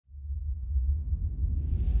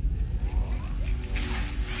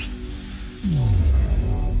Hey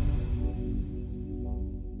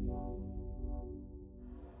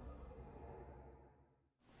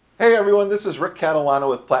everyone, this is Rick Catalano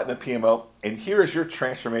with Platinum PMO, and here is your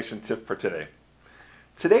transformation tip for today.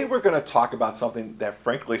 Today we're going to talk about something that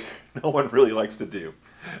frankly no one really likes to do,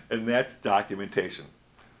 and that's documentation.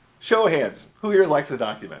 Show of hands, who here likes to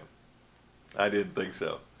document? I didn't think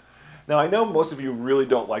so. Now I know most of you really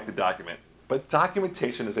don't like to document, but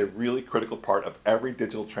documentation is a really critical part of every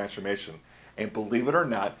digital transformation, and believe it or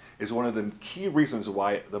not, is one of the key reasons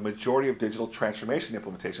why the majority of digital transformation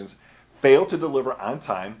implementations fail to deliver on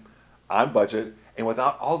time, on budget, and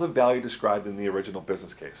without all the value described in the original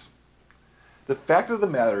business case. The fact of the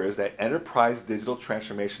matter is that enterprise digital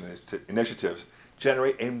transformation initiatives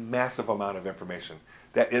generate a massive amount of information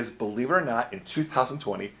that is, believe it or not, in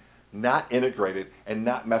 2020, not integrated and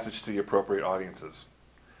not messaged to the appropriate audiences.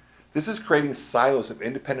 This is creating silos of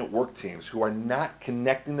independent work teams who are not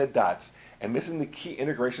connecting the dots and missing the key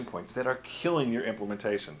integration points that are killing your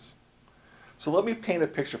implementations. So let me paint a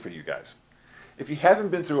picture for you guys. If you haven't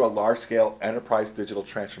been through a large-scale enterprise digital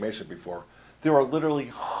transformation before, there are literally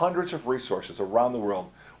hundreds of resources around the world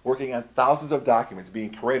working on thousands of documents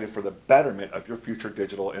being created for the betterment of your future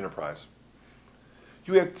digital enterprise.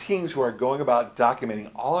 You have teams who are going about documenting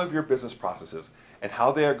all of your business processes and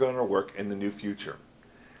how they are going to work in the new future.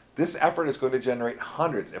 This effort is going to generate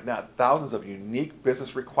hundreds, if not thousands, of unique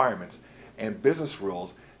business requirements and business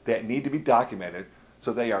rules that need to be documented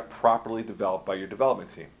so they are properly developed by your development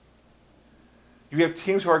team. You have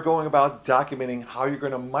teams who are going about documenting how you're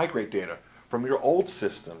going to migrate data from your old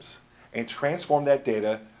systems and transform that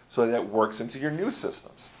data so that it works into your new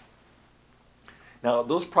systems. Now,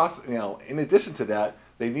 in addition to that,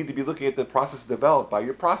 they need to be looking at the process developed by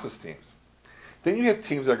your process teams. Then you have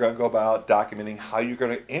teams that are going to go about documenting how you're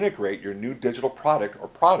going to integrate your new digital product or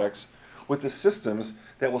products with the systems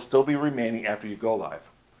that will still be remaining after you go live.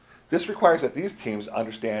 This requires that these teams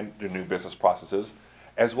understand the new business processes,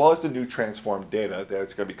 as well as the new transformed data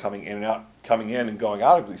that's going to be coming in and going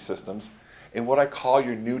out of these systems in what I call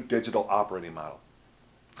your new digital operating model.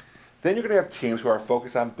 Then you're going to have teams who are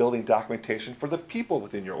focused on building documentation for the people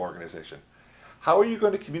within your organization. How are you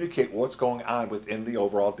going to communicate what's going on within the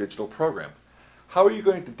overall digital program? How are you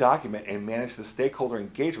going to document and manage the stakeholder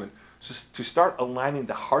engagement to start aligning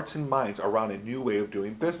the hearts and minds around a new way of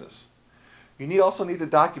doing business? You also need to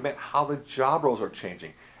document how the job roles are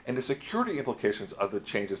changing and the security implications of the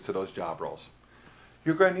changes to those job roles.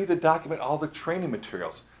 You're going to need to document all the training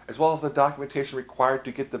materials, as well as the documentation required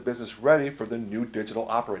to get the business ready for the new digital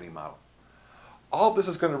operating model. All of this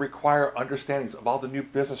is going to require understandings of all the new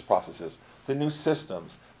business processes, the new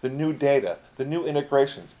systems, the new data, the new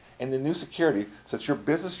integrations, and the new security so that your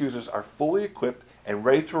business users are fully equipped and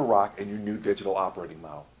ready to rock in your new digital operating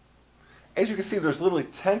model. As you can see, there's literally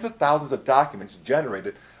tens of thousands of documents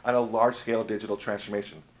generated on a large-scale digital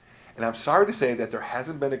transformation. And I'm sorry to say that there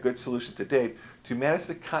hasn't been a good solution to date to manage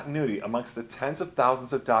the continuity amongst the tens of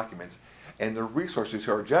thousands of documents and the resources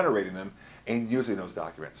who are generating them and using those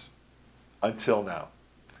documents. Until now.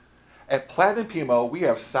 At Platinum PMO, we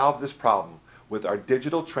have solved this problem with our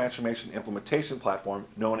digital transformation implementation platform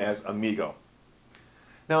known as Amigo.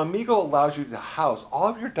 Now, Amigo allows you to house all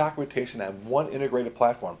of your documentation on one integrated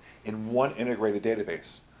platform in one integrated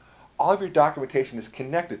database. All of your documentation is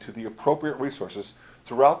connected to the appropriate resources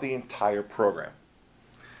throughout the entire program.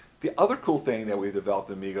 The other cool thing that we've developed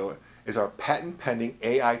in Amigo is our patent-pending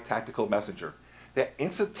AI tactical messenger that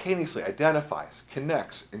instantaneously identifies,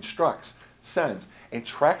 connects, instructs, sends, and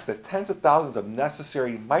tracks the tens of thousands of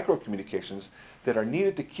necessary micro-communications that are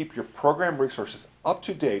needed to keep your program resources up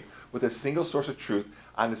to date with a single source of truth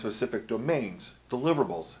on the specific domains,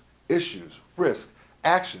 deliverables, issues, risks,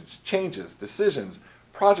 actions, changes, decisions,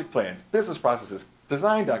 project plans, business processes,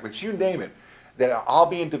 design documents, you name it, that are all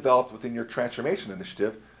being developed within your transformation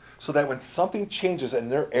initiative so that when something changes in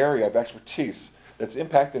their area of expertise that's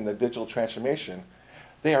impacting the digital transformation,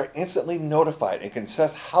 they are instantly notified and can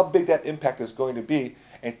assess how big that impact is going to be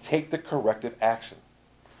and take the corrective action.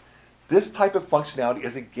 This type of functionality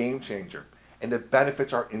is a game changer, and the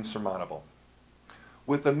benefits are insurmountable.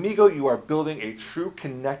 With Amigo, you are building a true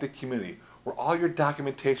connected community where all your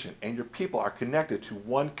documentation and your people are connected to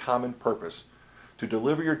one common purpose: to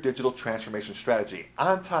deliver your digital transformation strategy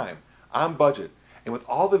on time, on budget, and with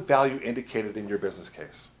all the value indicated in your business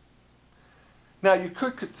case. Now, you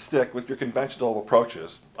could stick with your conventional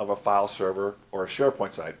approaches of a file server or a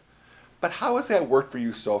SharePoint site, but how has that worked for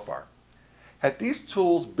you so far? Have these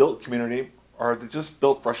tools built community, or have they just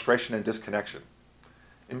built frustration and disconnection?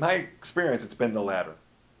 In my experience, it's been the latter.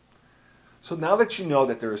 So now that you know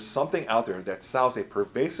that there is something out there that solves a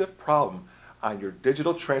pervasive problem on your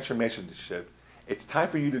digital transformation initiative, it's time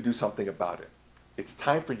for you to do something about it. It's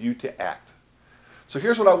time for you to act. So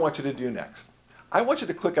here's what I want you to do next. I want you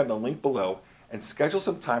to click on the link below and schedule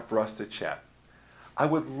some time for us to chat. I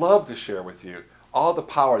would love to share with you all the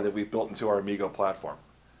power that we've built into our Amigo platform.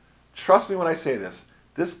 Trust me when I say this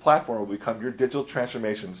platform will become your digital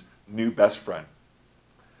transformation's new best friend.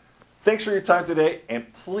 Thanks for your time today,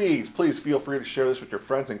 and please feel free to share this with your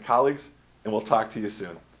friends and colleagues, and we'll talk to you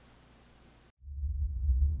soon.